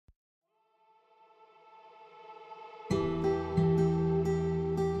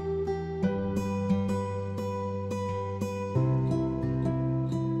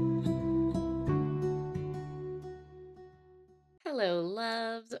Hello,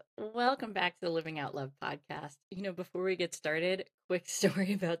 loves. Welcome back to the Living Out Love podcast. Before we get started, quick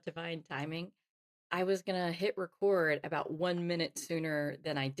story about divine timing. I was going to hit record about 1 minute sooner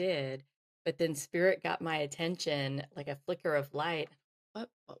than I did, but then Spirit got my attention like a flicker of light. What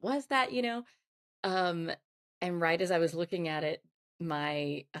was that, Um, and right as I was looking at it,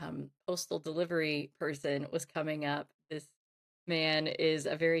 my postal delivery person was coming up. This man is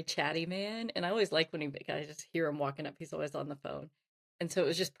a very chatty man, and I always like when I just hear him walking up. He's always on the phone, and so it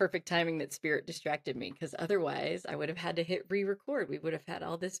was just perfect timing that Spirit distracted me because otherwise I would have had to hit re-record. We would have had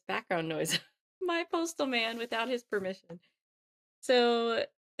all this background noise. My postal man without his permission. So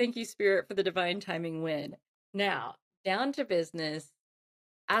thank you, Spirit, for the divine timing win. Now down to business.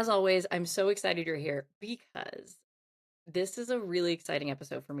 As always, I'm so excited you're here because this is a really exciting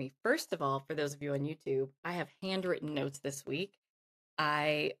episode for me. First of all, for those of you on YouTube, I have handwritten notes this week.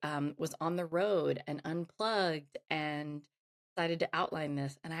 I was on the road and unplugged and decided to outline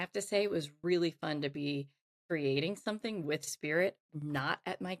this. And I have to say, it was really fun to be creating something with Spirit, not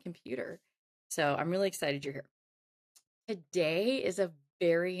at my computer. So I'm really excited you're here. Today is a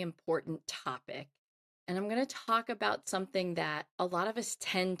very important topic. And I'm going to talk about something that a lot of us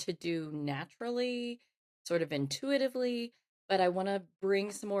tend to do naturally, sort of intuitively, but I want to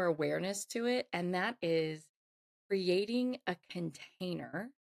bring some more awareness to it. And that is creating a container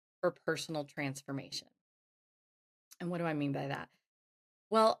for personal transformation. And what do I mean by that?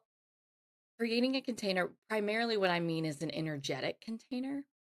 Well, creating a container, primarily what I mean is an energetic container,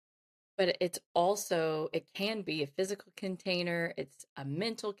 but it can be a physical container, it's a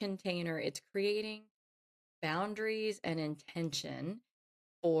mental container, it's creating boundaries and intention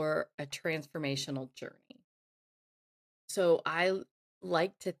for a transformational journey. So I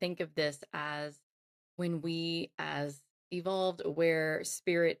like to think of this as when we, as evolved, aware,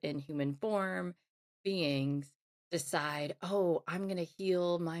 spirit in human form beings, decide, oh, I'm going to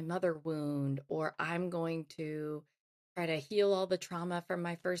heal my mother wound, or I'm going to try to heal all the trauma from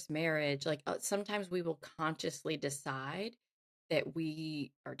my first marriage. Like sometimes we will consciously decide that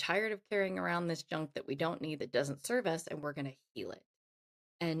we are tired of carrying around this junk that we don't need, that doesn't serve us, and we're going to heal it.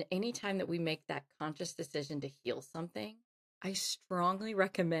 And anytime that we make that conscious decision to heal something, I strongly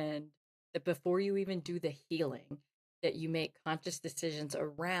recommend that before you even do the healing, that you make conscious decisions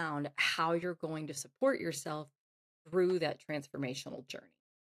around how you're going to support yourself through that transformational journey.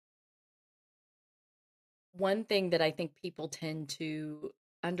 One thing that I think people tend to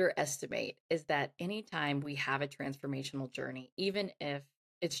underestimate is that anytime we have a transformational journey, even if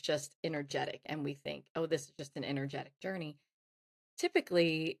it's just energetic and we think, oh, this is just an energetic journey,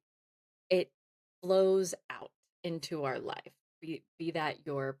 typically it flows out into our life. Be that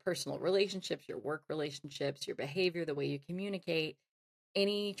your personal relationships, your work relationships, your behavior, the way you communicate,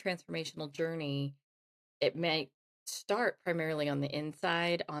 any transformational journey, it may start primarily on the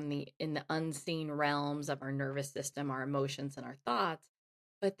inside, in the unseen realms of our nervous system, our emotions and our thoughts,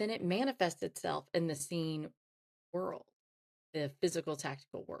 but then it manifests itself in the seen world, the physical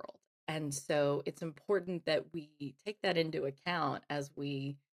tactical world. And so it's important that we take that into account as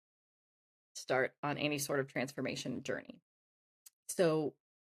we start on any sort of transformation journey. So,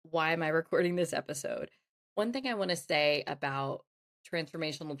 why am I recording this episode? One thing I want to say about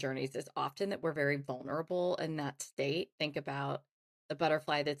transformational journeys is often that we're very vulnerable in that state. Think about the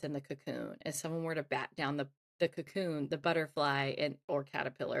butterfly that's in the cocoon. If someone were to bat down the cocoon, the butterfly or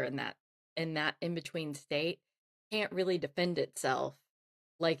caterpillar in that in between state can't really defend itself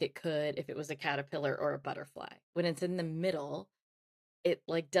like it could if it was a caterpillar or a butterfly. When it's in the middle, it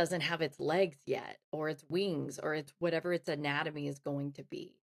like doesn't have its legs yet or its wings or its whatever its anatomy is going to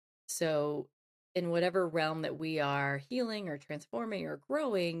be. So in whatever realm that we are healing or transforming or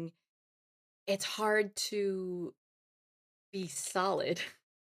growing, it's hard to be solid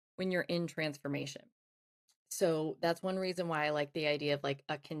when you're in transformation. So that's one reason why I like the idea of like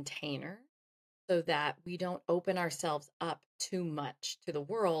a container so that we don't open ourselves up too much to the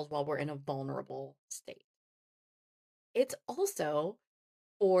world while we're in a vulnerable state. It's also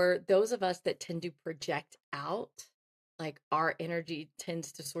for those of us that tend to project out, like our energy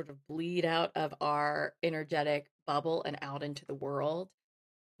tends to sort of bleed out of our energetic bubble and out into the world.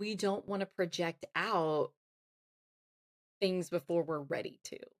 We don't want to project out things before we're ready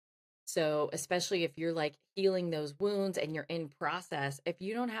to. So, especially if you're like healing those wounds and you're in process, if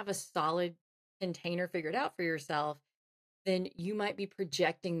you don't have a solid container figured out for yourself, then you might be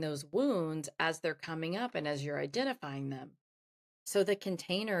projecting those wounds as they're coming up and as you're identifying them. So the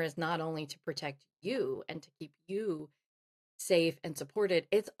container is not only to protect you and to keep you safe and supported,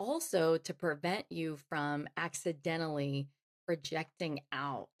 it's also to prevent you from accidentally projecting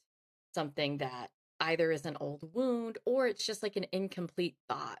out something that either is an old wound or it's just like an incomplete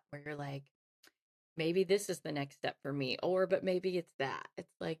thought where you're like, maybe this is the next step for me, or but maybe it's that.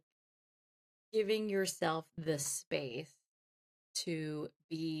 It's like giving yourself the space to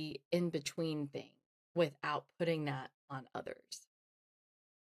be in between things without putting that on others.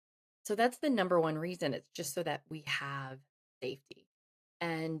 So that's the number one reason. It's just so that we have safety.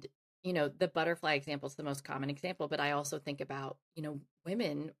 And, the butterfly example is the most common example, but I also think about,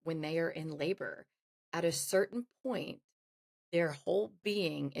 women when they are in labor at a certain point, their whole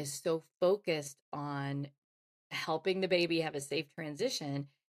being is so focused on helping the baby have a safe transition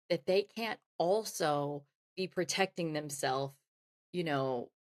that they can't also be protecting themselves, you know,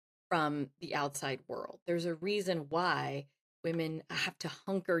 from the outside world. There's a reason why women have to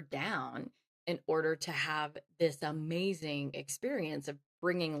hunker down in order to have this amazing experience of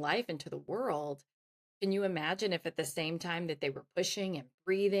bringing life into the world. Can you imagine if at the same time that they were pushing and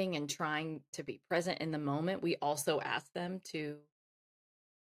breathing and trying to be present in the moment, we also asked them to,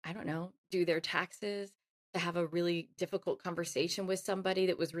 I don't know, do their taxes, to have a really difficult conversation with somebody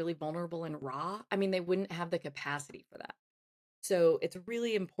that was really vulnerable and raw? I mean, they wouldn't have the capacity for that. So it's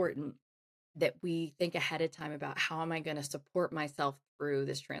really important that we think ahead of time about how am I going to support myself through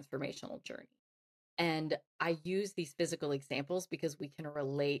this transformational journey. And I use these physical examples because we can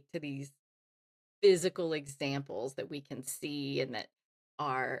relate to these physical examples that we can see and that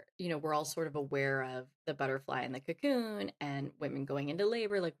are, we're all sort of aware of the butterfly in the cocoon and women going into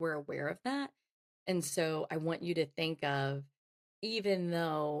labor, like we're aware of that. And so I want you to think of, even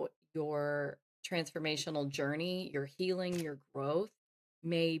though your transformational journey, your healing, your growth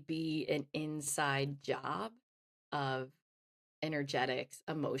may be an inside job of energetics,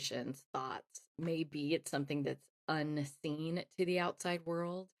 emotions, thoughts, maybe it's something that's unseen to the outside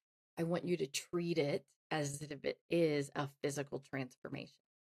world. I want you to treat it as if it is a physical transformation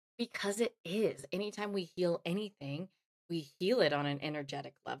because it is. Anytime we heal anything, we heal it on an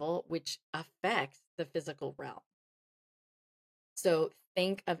energetic level, which affects the physical realm. So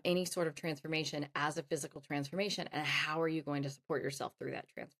think of any sort of transformation as a physical transformation, and how are you going to support yourself through that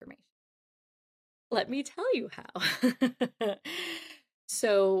transformation? Let me tell you how.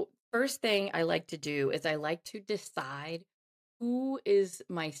 So, first thing I like to do is I like to decide who is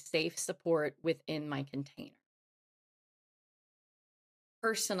my safe support within my container.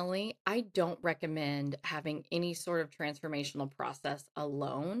 Personally, I don't recommend having any sort of transformational process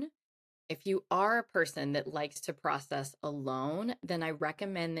alone. If you are a person that likes to process alone, then I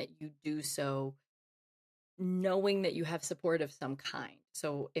recommend that you do so knowing that you have support of some kind.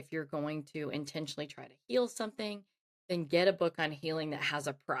 So if you're going to intentionally try to heal something, then get a book on healing that has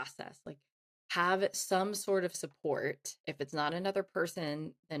a process. Like have some sort of support. If it's not another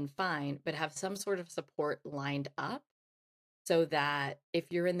person, then fine, but have some sort of support lined up so that if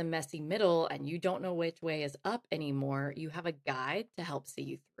you're in the messy middle and you don't know which way is up anymore, you have a guide to help see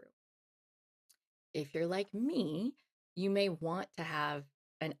you through. If you're like me, you may want to have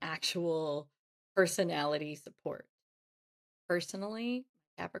an actual personality support. Personally,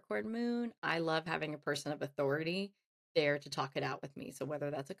 Capricorn moon, I love having a person of authority there to talk it out with me. So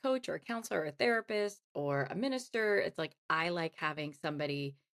whether that's a coach or a counselor or a therapist or a minister, it's like I like having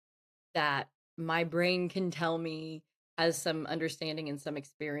somebody that my brain can tell me has some understanding and some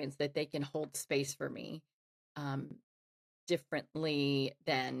experience that they can hold space for me um, differently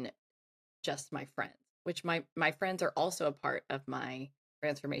than just my friends, which my friends are also a part of my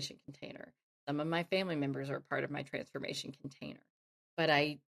transformation container. Some of my family members are part of my transformation container. But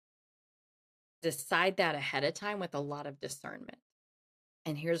I decide that ahead of time with a lot of discernment.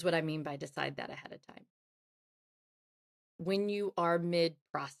 And here's what I mean by decide that ahead of time. When you are mid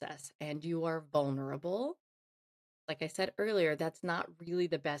process and you are vulnerable, like I said earlier, that's not really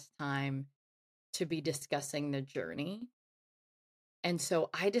the best time to be discussing the journey. And so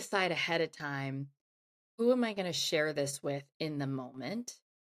I decide ahead of time, who am I going to share this with in the moment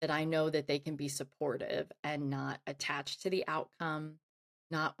that I know that they can be supportive and not attached to the outcome,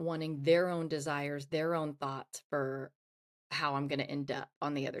 not wanting their own desires, their own thoughts for how I'm going to end up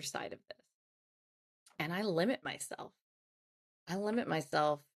on the other side of this. And I limit myself. I limit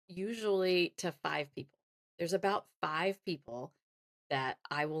myself usually to 5 people. There's about 5 people that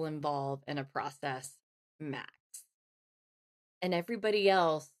I will involve in a process max. And everybody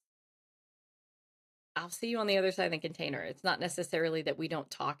else, I'll see you on the other side of the container. It's not necessarily that we don't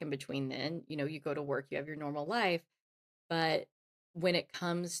talk in between then. You go to work, you have your normal life. But when it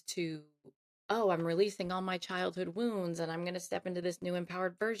comes to, oh, I'm releasing all my childhood wounds and I'm going to step into this new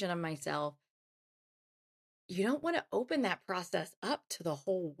empowered version of myself, you don't want to open that process up to the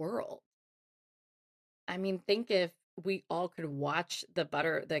whole world. I mean, think if we all could watch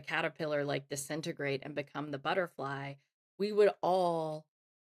the caterpillar like disintegrate and become the butterfly, we would all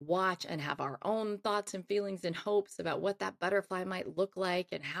watch and have our own thoughts and feelings and hopes about what that butterfly might look like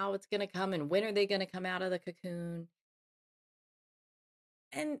and how it's going to come and when are they going to come out of the cocoon.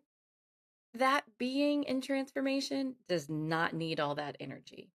 And that being in transformation does not need all that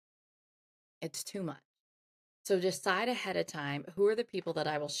energy. It's too much. So decide ahead of time who are the people that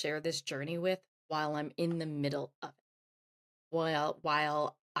I will share this journey with while I'm in the middle of it.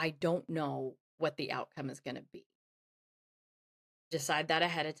 While I don't know what the outcome is going to be. Decide that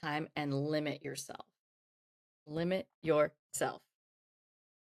ahead of time and limit yourself. Limit yourself.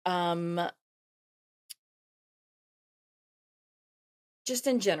 Just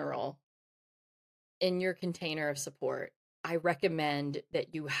in general, in your container of support, I recommend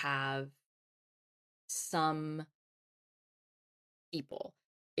that you have some people.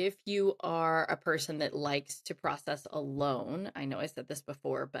 If you are a person that likes to process alone, I know I said this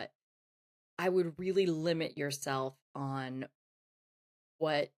before, but I would really limit yourself on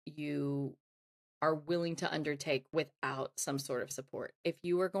what you are willing to undertake without some sort of support. If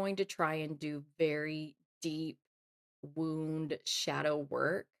you are going to try and do very deep wound shadow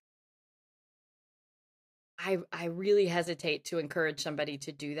work, I really hesitate to encourage somebody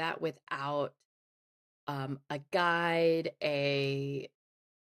to do that without a guide,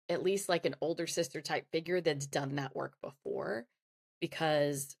 at least like an older sister type figure that's done that work before.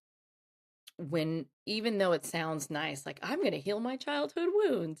 Because even though it sounds nice, like I'm going to heal my childhood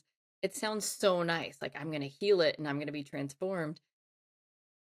wounds, it sounds so nice. Like I'm going to heal it and I'm going to be transformed.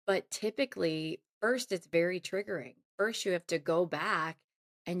 But typically, first, it's very triggering. First, you have to go back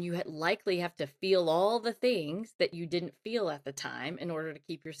and you likely have to feel all the things that you didn't feel at the time in order to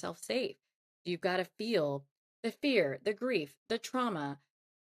keep yourself safe. You've got to feel the fear, the grief, the trauma,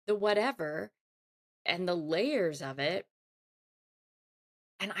 the whatever, and the layers of it.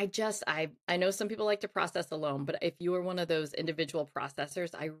 And I know some people like to process alone, but if you are one of those individual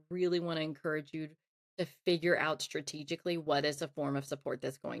processors, I really want to encourage you to figure out strategically what is a form of support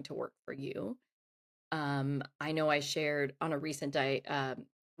that's going to work for you. I know I shared on a recent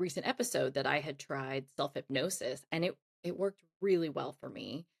episode that I had tried self-hypnosis, and it worked really well for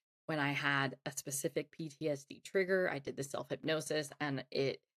me when I had a specific PTSD trigger. I did the self-hypnosis, and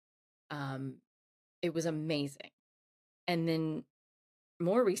it was amazing. And then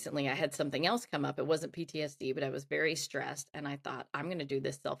more recently, I had something else come up. It wasn't PTSD, but I was very stressed, and I thought, I'm going to do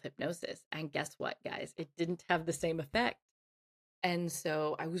this self-hypnosis. And guess what, guys? It didn't have the same effect. And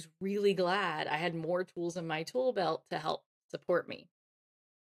so I was really glad I had more tools in my tool belt to help support me.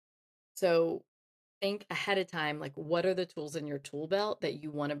 So think ahead of time, like what are the tools in your tool belt that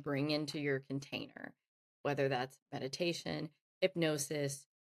you want to bring into your container, whether that's meditation, hypnosis,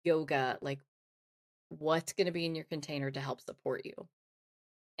 yoga, like what's going to be in your container to help support you.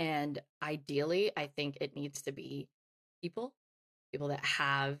 And ideally, I think it needs to be people that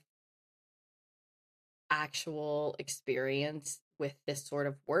have actual experience with this sort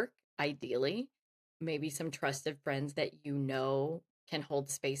of work, ideally. Maybe some trusted friends that you know can hold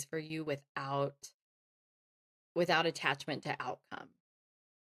space for you without attachment to outcome.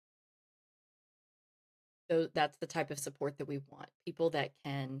 So that's the type of support that we want. People that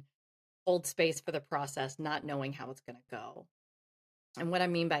can hold space for the process, not knowing how it's going to go. And what I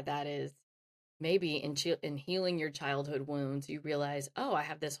mean by that is maybe in healing your childhood wounds, you realize, oh, I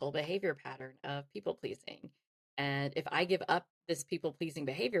have this whole behavior pattern of people pleasing. And if I give up this people pleasing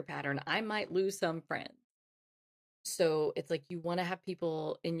behavior pattern, I might lose some friends. So it's like you want to have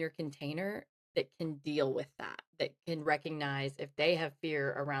people in your container that can deal with that can recognize if they have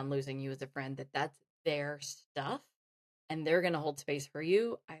fear around losing you as a friend, that's their stuff and they're going to hold space for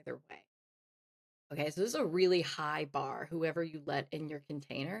you either way. Okay, so this is a really high bar. Whoever you let in your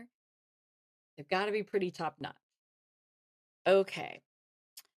container, they've got to be pretty top notch. Okay.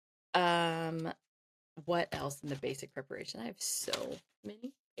 What else in the basic preparation? I have so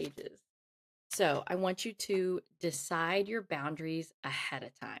many pages. So I want you to decide your boundaries ahead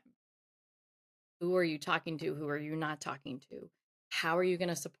of time. Who are you talking to? Who are you not talking to? How are you going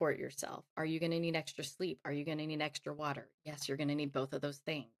to support yourself? Are you going to need extra sleep? Are you going to need extra water? Yes, you're going to need both of those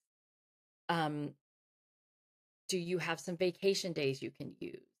things. Do you have some vacation days you can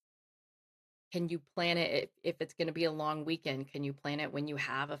use? Can you plan it if it's going to be a long weekend? Can you plan it when you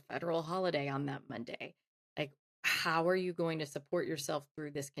have a federal holiday on that Monday? Like, how are you going to support yourself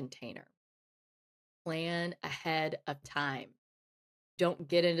through this container? Plan ahead of time. Don't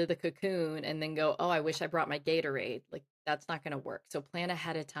get into the cocoon and then go, oh, I wish I brought my Gatorade. Like, that's not going to work. So plan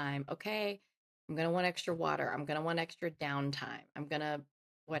ahead of time. Okay, I'm going to want extra water. I'm going to want extra downtime. I'm going to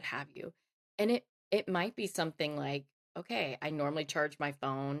what have you. And It might be something like, okay, I normally charge my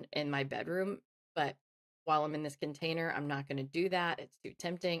phone in my bedroom, but while I'm in this container, I'm not going to do that. It's too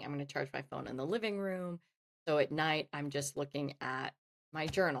tempting. I'm going to charge my phone in the living room. So at night, I'm just looking at my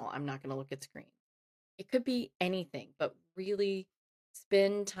journal. I'm not going to look at screen. It could be anything, but really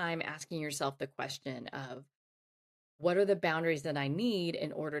spend time asking yourself the question of what are the boundaries that I need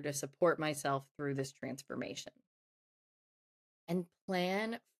in order to support myself through this transformation? And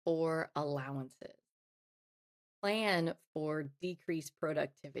plan for allowances. Plan for decreased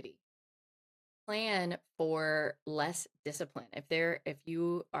productivity. Plan for less discipline. If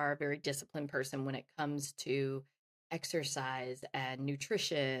you are a very disciplined person when it comes to exercise and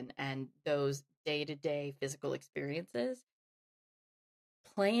nutrition and those day-to-day physical experiences,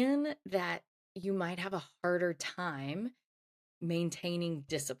 plan that you might have a harder time maintaining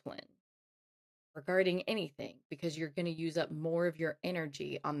discipline regarding anything because you're going to use up more of your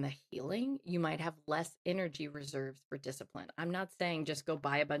energy on the healing. You might have less energy reserves for discipline. I'm not saying just go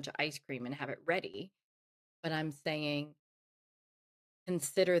buy a bunch of ice cream and have it ready, but I'm saying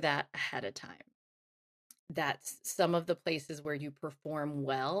consider that ahead of time. That's some of the places where you perform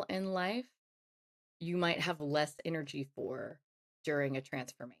well in life, you might have less energy for during a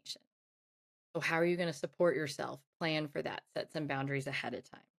transformation. So, how are you going to support yourself? Plan for that, set some boundaries ahead of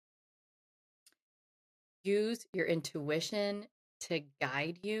time. Use your intuition to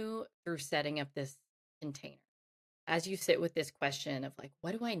guide you through setting up this container. As you sit with this question of like,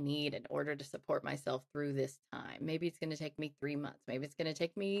 what do I need in order to support myself through this time? Maybe it's going to take me 3 months. Maybe it's going to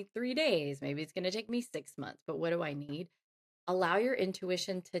take me 3 days. Maybe it's going to take me 6 months. But what do I need? Allow your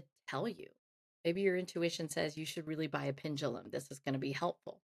intuition to tell you. Maybe your intuition says you should really buy a pendulum. This is going to be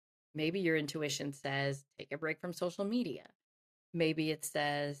helpful. Maybe your intuition says take a break from social media. Maybe it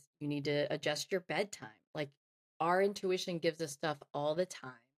says you need to adjust your bedtime. Like our intuition gives us stuff all the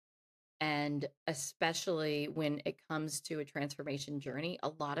time. And especially when it comes to a transformation journey, a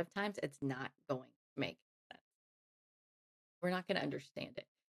lot of times it's not going to make sense. We're not going to understand it.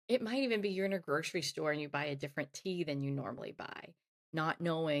 It might even be you're in a grocery store and you buy a different tea than you normally buy, not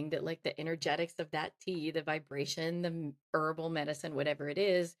knowing that like the energetics of that tea, the vibration, the herbal medicine, whatever it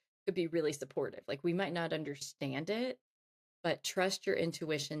is, could be really supportive. Like we might not understand it, but trust your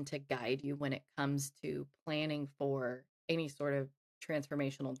intuition to guide you when it comes to planning for any sort of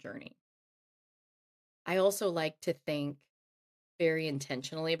transformational journey. I also like to think very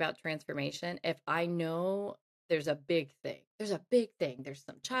intentionally about transformation. If I know there's a big thing, there's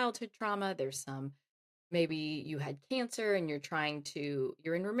some childhood trauma, there's some maybe you had cancer and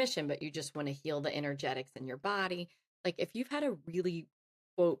you're in remission, but you just want to heal the energetics in your body. Like if you've had a really,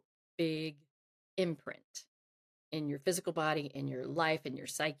 quote, big imprint in your physical body, in your life, in your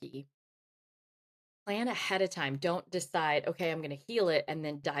psyche, plan ahead of time. Don't decide, okay, I'm going to heal it and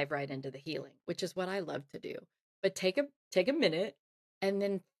then dive right into the healing, which is what I love to do. But take a minute and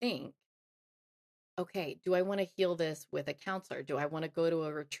then think, okay, do I want to heal this with a counselor? Do I want to go to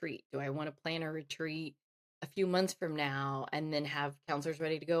a retreat? Do I want to plan a retreat a few months from now and then have counselors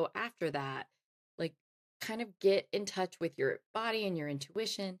ready to go after that? Like kind of get in touch with your body and your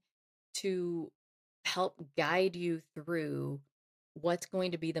intuition to help guide you through what's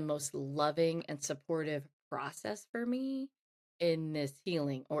going to be the most loving and supportive process for me in this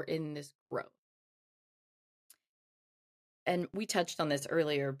healing or in this growth. And we touched on this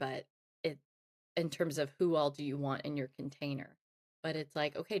earlier, but it in terms of who all do you want in your container. But it's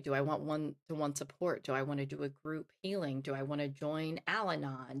like, okay, do I want one-to-one support? Do I want to do a group healing? Do I want to join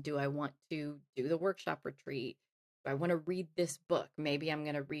Al-Anon? Do I want to do the workshop retreat? Do I want to read this book? Maybe I'm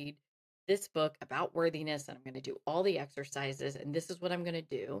going to read this book about worthiness and I'm going to do all the exercises and this is what I'm going to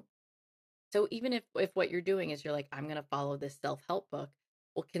do. So even if what you're doing is you're like, I'm going to follow this self-help book,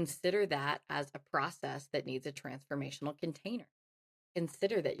 well, consider that as a process that needs a transformational container.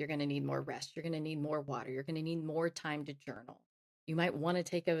 Consider that you're going to need more rest. You're going to need more water. You're going to need more time to journal. You might want to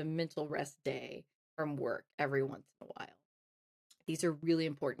take a mental rest day from work every once in a while. These are really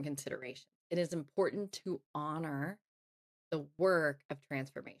important considerations. It is important to honor the work of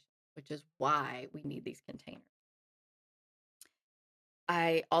transformation, which is why we need these containers.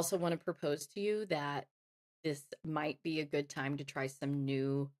 I also want to propose to you that this might be a good time to try some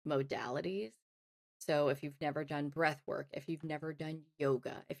new modalities. So if you've never done breath work, if you've never done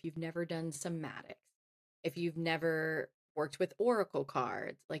yoga, if you've never done somatics, if you've never worked with oracle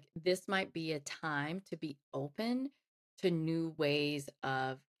cards, like this might be a time to be open to new ways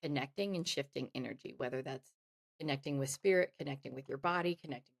of connecting and shifting energy, whether that's connecting with spirit, connecting with your body,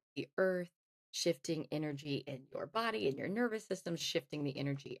 connecting with the earth, shifting energy in your body and your nervous system, shifting the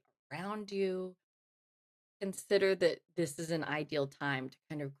energy around you. consider that this is an ideal time to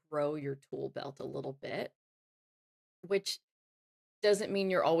kind of grow your tool belt a little bit, which doesn't mean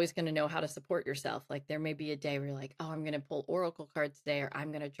you're always going to know how to support yourself. Like there may be a day where you're like, oh, I'm going to pull oracle cards today, or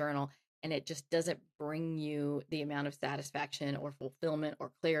I'm going to journal. And it just doesn't bring you the amount of satisfaction or fulfillment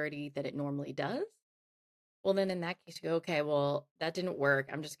or clarity that it normally does. Well, then in that case, you go, okay, well, that didn't work.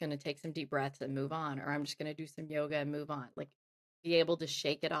 I'm just going to take some deep breaths and move on, or I'm just going to do some yoga and move on. Like be able to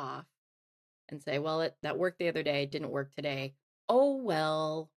shake it off and say, well, that worked the other day, didn't work today. Oh,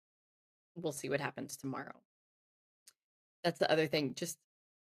 well, we'll see what happens tomorrow. That's the other thing. Just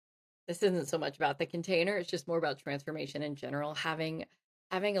this isn't so much about the container, it's just more about transformation in general. Having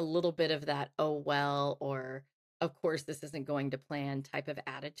a little bit of that, oh well, or of course this isn't going to plan type of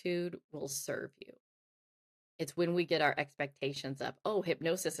attitude will serve you. It's when we get our expectations up, oh,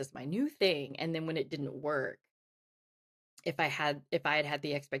 hypnosis is my new thing. And then when it didn't work, if I had had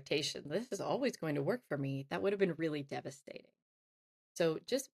the expectation, this is always going to work for me, that would have been really devastating. So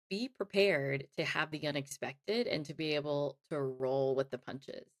just be prepared to have the unexpected and to be able to roll with the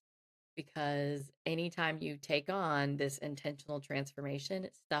punches. Because anytime you take on this intentional transformation,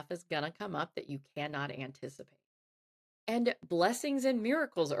 stuff is going to come up that you cannot anticipate. And blessings and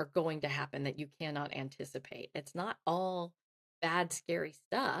miracles are going to happen that you cannot anticipate. It's not all bad, scary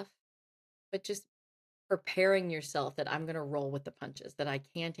stuff, but just preparing yourself that I'm going to roll with the punches, that I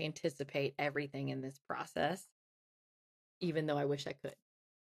can't anticipate everything in this process, even though I wish I could.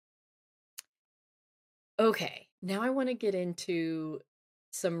 Okay, now I want to get into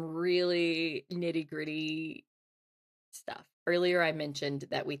some really nitty gritty stuff. Earlier, I mentioned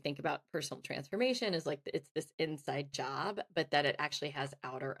that we think about personal transformation as like it's this inside job, but that it actually has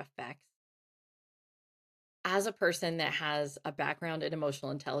outer effects. As a person that has a background in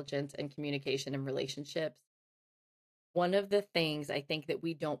emotional intelligence and communication and relationships, one of the things I think that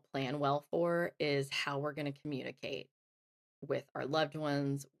we don't plan well for is how we're going to communicate with our loved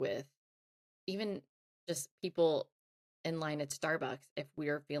ones, with even just people in line at Starbucks. If we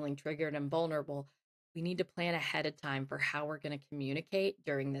are feeling triggered and vulnerable, we need to plan ahead of time for how we're going to communicate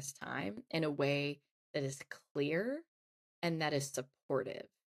during this time in a way that is clear and that is supportive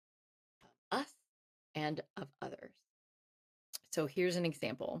of us and of others. So here's an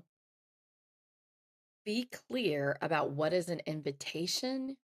example. Be clear about what is an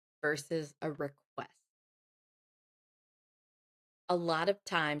invitation versus a request. A lot of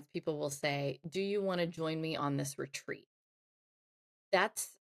times people will say, do you want to join me on this retreat? That's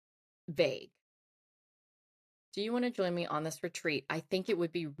vague. Do you want to join me on this retreat? I think it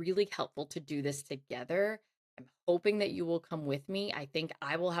would be really helpful to do this together. I'm hoping that you will come with me. I think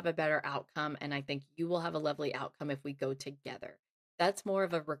I will have a better outcome, and I think you will have a lovely outcome if we go together. That's more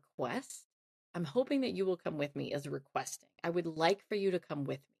of a request. I'm hoping that you will come with me as requesting. I would like for you to come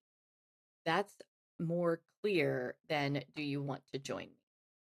with me. That's more clear than do you want to join me?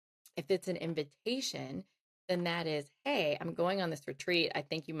 If it's an invitation, then that is, hey, I'm going on this retreat. I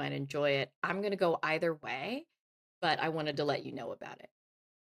think you might enjoy it. I'm going to go either way, but I wanted to let you know about it.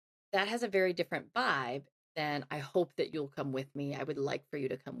 That has a very different vibe than I hope that you'll come with me. I would like for you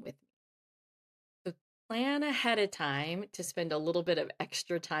to come with me. So plan ahead of time to spend a little bit of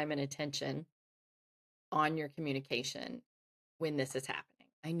extra time and attention on your communication when this is happening.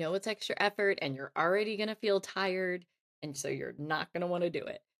 I know it's extra effort and you're already going to feel tired, and so you're not going to want to do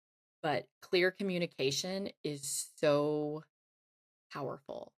it. But clear communication is so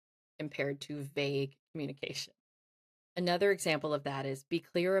powerful compared to vague communication. Another example of that is be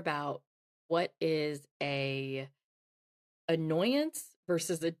clear about what is a annoyance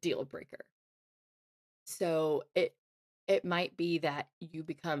versus a deal breaker. So it might be that you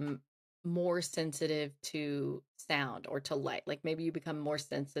become more sensitive to sound or to light. Like maybe you become more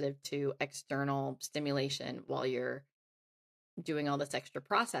sensitive to external stimulation while you're doing all this extra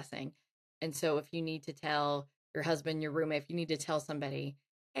processing. And so if you need to tell your husband, your roommate, if you need to tell somebody,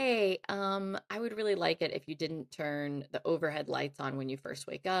 hey, I would really like it if you didn't turn the overhead lights on when you first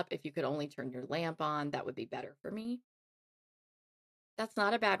wake up. If you could only turn your lamp on, that would be better for me. That's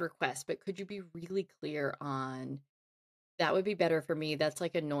not a bad request, but could you be really clear on that would be better for me? That's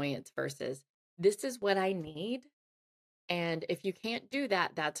like annoyance versus this is what I need. And if you can't do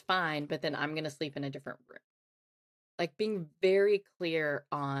that, that's fine. But then I'm going to sleep in a different room. Like being very clear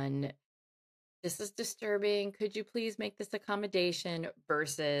on this is disturbing. Could you please make this accommodation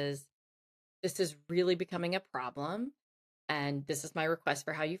versus this is really becoming a problem. And this is my request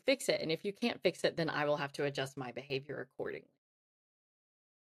for how you fix it. And if you can't fix it, then I will have to adjust my behavior accordingly.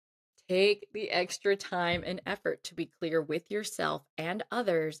 Take the extra time and effort to be clear with yourself and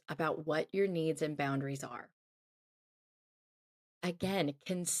others about what your needs and boundaries are. Again,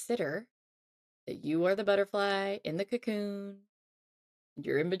 consider that you are the butterfly in the cocoon,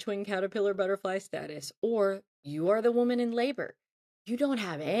 you're in between caterpillar butterfly status, or you are the woman in labor. You don't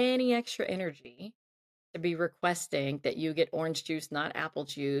have any extra energy to be requesting that you get orange juice, not apple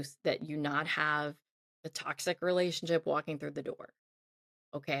juice, that you not have the toxic relationship walking through the door.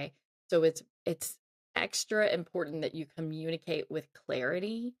 Okay? So it's extra important that you communicate with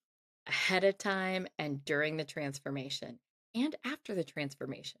clarity ahead of time and during the transformation and after the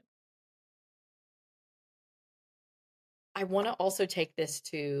transformation. I want to also take this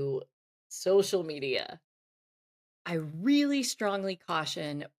to social media. I really strongly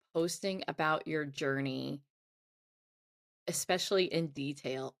caution posting about your journey, especially in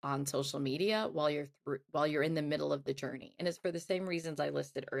detail on social media while you're in the middle of the journey. And it's for the same reasons I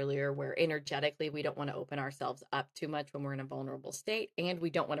listed earlier, where energetically we don't want to open ourselves up too much when we're in a vulnerable state, and we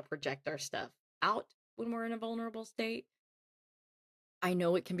don't want to project our stuff out when we're in a vulnerable state. I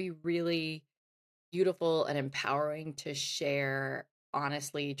know it can be really beautiful and empowering to share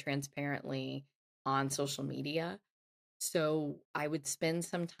honestly, transparently on social media. So I would spend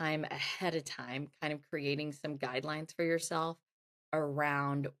some time ahead of time kind of creating some guidelines for yourself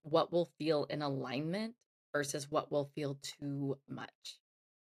around what will feel in alignment versus what will feel too much.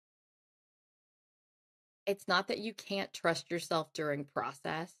 It's not that you can't trust yourself during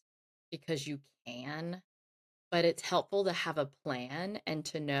process, because you can, but it's helpful to have a plan and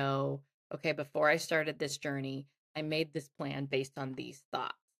to know, okay, before I started this journey, I made this plan based on these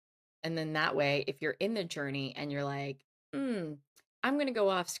thoughts. And then that way, if you're in the journey and you're like, I'm going to go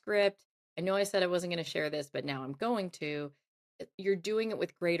off script. I know I said I wasn't going to share this, but now I'm going to. You're doing it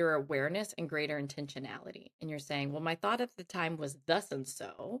with greater awareness and greater intentionality. And you're saying, well, my thought at the time was thus and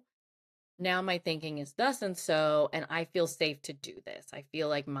so. Now my thinking is thus and so, and I feel safe to do this. I feel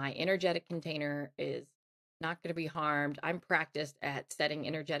like my energetic container is not going to be harmed. I'm practiced at setting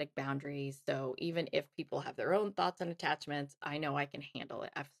energetic boundaries. So even if people have their own thoughts and attachments, I know I can handle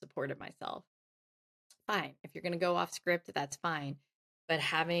it. I've supported myself. Fine. If you're going to go off script, that's fine. But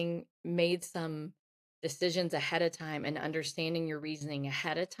having made some decisions ahead of time and understanding your reasoning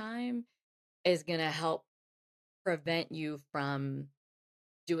ahead of time is going to help prevent you from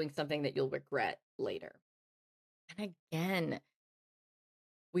doing something that you'll regret later. And again,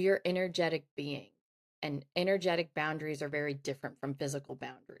 we are energetic beings, and energetic boundaries are very different from physical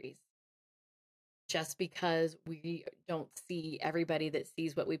boundaries. Just because we don't see everybody that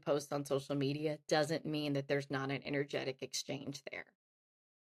sees what we post on social media doesn't mean that there's not an energetic exchange there.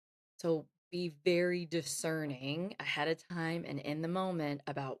 So be very discerning ahead of time and in the moment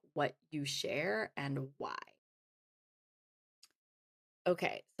about what you share and why.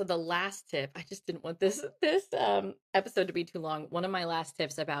 Okay, so the last tip, I just didn't want this episode to be too long. One of my last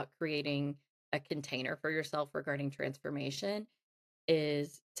tips about creating a container for yourself regarding transformation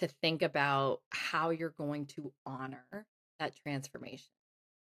is to think about how you're going to honor that transformation.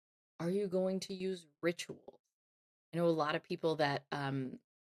 Are you going to use rituals? I know a lot of people that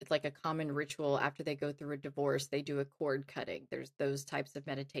it's like a common ritual after they go through a divorce, they do a cord cutting. There's those types of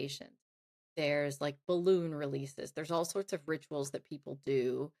meditations. There's like balloon releases. There's all sorts of rituals that people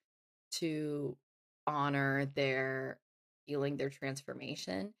do to honor their healing, their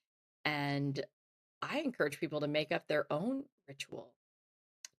transformation. And I encourage people to make up their own ritual.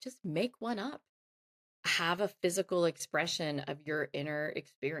 Just make one up. Have a physical expression of your inner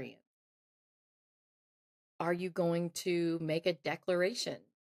experience. Are you going to make a declaration,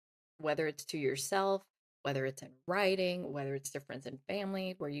 whether it's to yourself, whether it's in writing, whether it's to friends and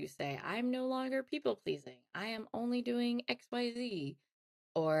family, where you say, I'm no longer people pleasing. I am only doing XYZ.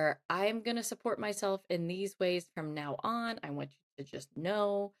 Or I'm going to support myself in these ways from now on. I want you to just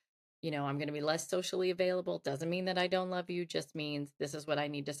know, I'm going to be less socially available. Doesn't mean that I don't love you, just means this is what I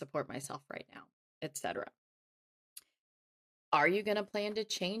need to support myself right now, etc. Are you going to plan to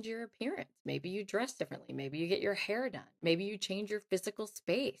change your appearance? Maybe you dress differently. Maybe you get your hair done. Maybe you change your physical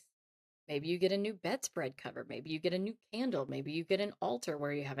space. Maybe you get a new bedspread cover. Maybe you get a new candle. Maybe you get an altar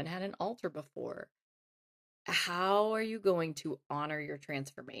where you haven't had an altar before. How are you going to honor your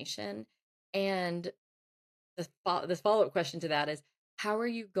transformation? And the follow-up question to that is, how are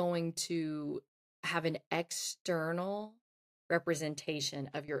you going to have an external representation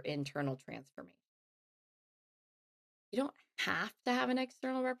of your internal transformation? You don't have to have an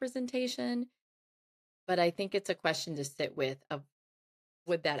external representation, but I think it's a question to sit with of,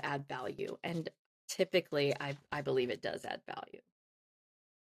 would that add value? And typically I believe it does add value.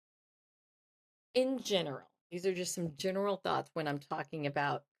 In general, these are just some general thoughts when I'm talking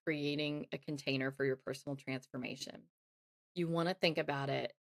about creating a container for your personal transformation. You want to think about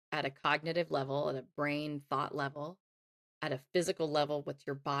it at a cognitive level, at a brain thought level. At a physical level, what's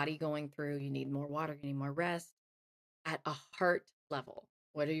your body going through? You need more water, you need more rest. At a heart level,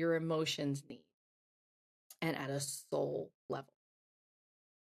 what do your emotions need? And at a soul level,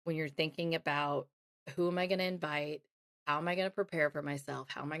 when you're thinking about who am I going to invite? How am I going to prepare for myself?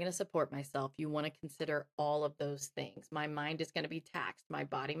 How am I going to support myself? You want to consider all of those things. My mind is going to be taxed. My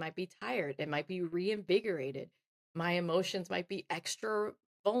body might be tired. It might be reinvigorated. My emotions might be extra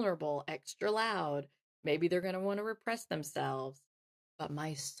vulnerable, extra loud. Maybe they're going to want to repress themselves. But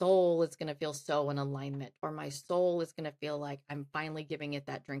my soul is going to feel so in alignment, or my soul is going to feel like I'm finally giving it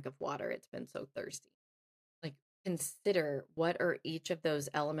that drink of water. It's been so thirsty. Like, consider what are each of those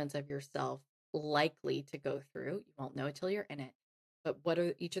elements of yourself likely to go through. You won't know till you're in it, but what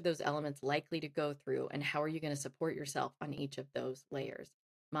are each of those elements likely to go through, and how are you going to support yourself on each of those layers?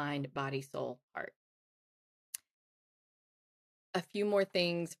 Mind, body, soul, heart. A few more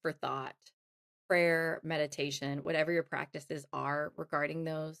things for thought. Prayer, meditation, whatever your practices are regarding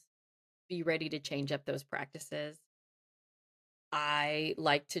those, be ready to change up those practices. I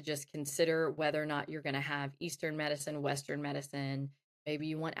like to just consider whether or not you're going to have Eastern medicine, Western medicine. Maybe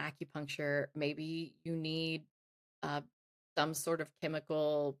you want acupuncture. Maybe you need uh, some sort of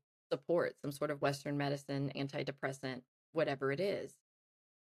chemical support, some sort of Western medicine, antidepressant, whatever it is.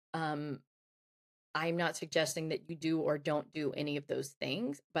 Um, I'm not suggesting that you do or don't do any of those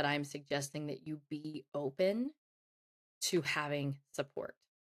things, but I'm suggesting that you be open to having support.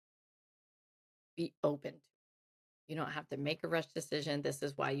 Be open. You don't have to make a rush decision. This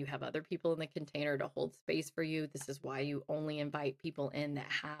is why you have other people in the container to hold space for you. This is why you only invite people in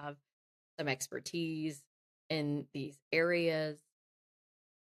that have some expertise in these areas.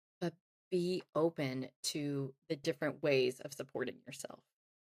 But be open to the different ways of supporting yourself.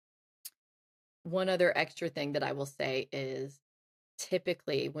 One other extra thing that I will say is,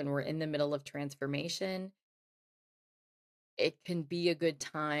 typically when we're in the middle of transformation, it can be a good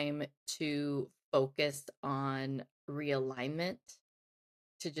time to focus on realignment,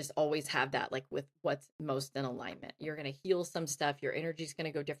 to just always have that, like, with what's most in alignment. You're going to heal some stuff. Your energy's going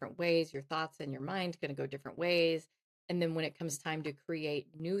to go different ways. Your thoughts and your mind's going to go different ways. And then when it comes time to create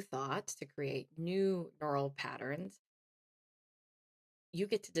new thoughts, to create new neural patterns, you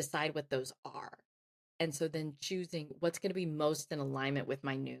get to decide what those are. And so then choosing what's going to be most in alignment with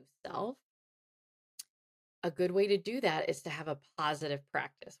my new self. A good way to do that is to have a positive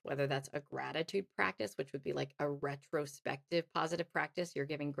practice, whether that's a gratitude practice, which would be like a retrospective positive practice. You're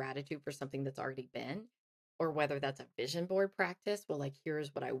giving gratitude for something that's already been, or whether that's a vision board practice. Well, like,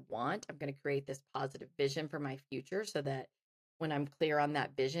 here's what I want. I'm going to create this positive vision for my future so that when I'm clear on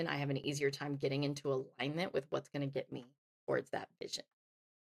that vision, I have an easier time getting into alignment with what's going to get me towards that vision.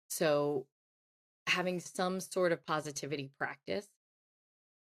 So having some sort of positivity practice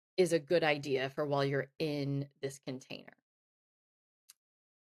is a good idea for while you're in this container.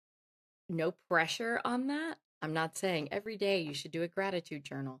 No pressure on that. I'm not saying every day you should do a gratitude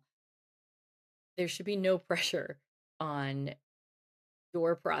journal. There should be no pressure on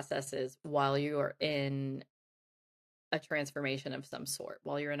your processes while you are in a transformation of some sort,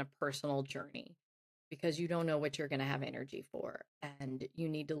 while you're in a personal journey, because you don't know what you're going to have energy for. And you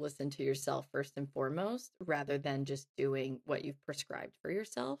need to listen to yourself first and foremost, rather than just doing what you've prescribed for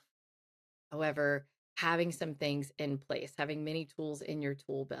yourself. However, having some things in place, having many tools in your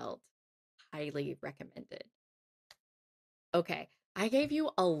tool belt, highly recommended. Okay, I gave you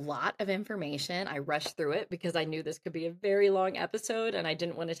a lot of information. I rushed through it because I knew this could be a very long episode and I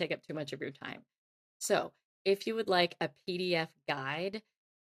didn't want to take up too much of your time. So, if you would like a PDF guide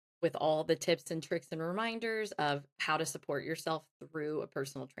with all the tips and tricks and reminders of how to support yourself through a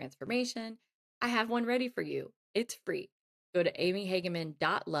personal transformation, I have one ready for you. It's free. Go to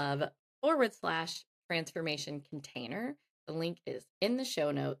amyhageman.love/transformation container. The link is in the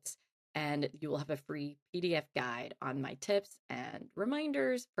show notes, and you will have a free PDF guide on my tips and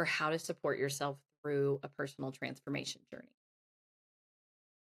reminders for how to support yourself through a personal transformation journey.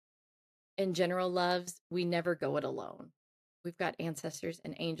 In general, loves, we never go it alone. We've got ancestors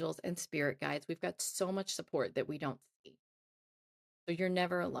and angels and spirit guides. We've got so much support that we don't see. So you're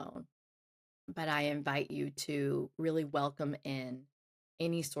never alone. But I invite you to really welcome in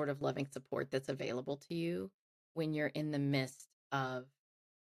any sort of loving support that's available to you when you're in the midst of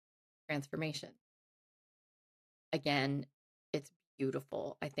transformation. Again, it's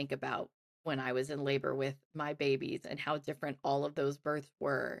beautiful. I think about when I was in labor with my babies and how different all of those births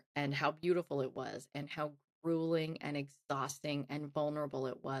were, and how beautiful it was, and how grueling and exhausting and vulnerable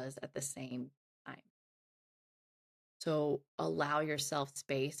it was at the same time. So allow yourself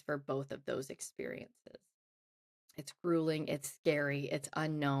space for both of those experiences. It's grueling, it's scary, it's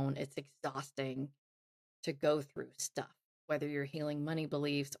unknown, it's exhausting to go through stuff. whether you're healing money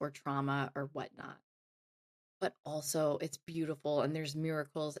beliefs or trauma or whatnot. But also, it's beautiful and there's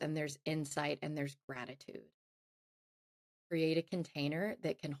miracles and there's insight and there's gratitude. Create a container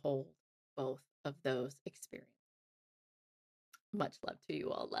that can hold both of those experiences. Much love to you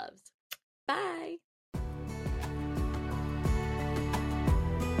all, loves. Bye.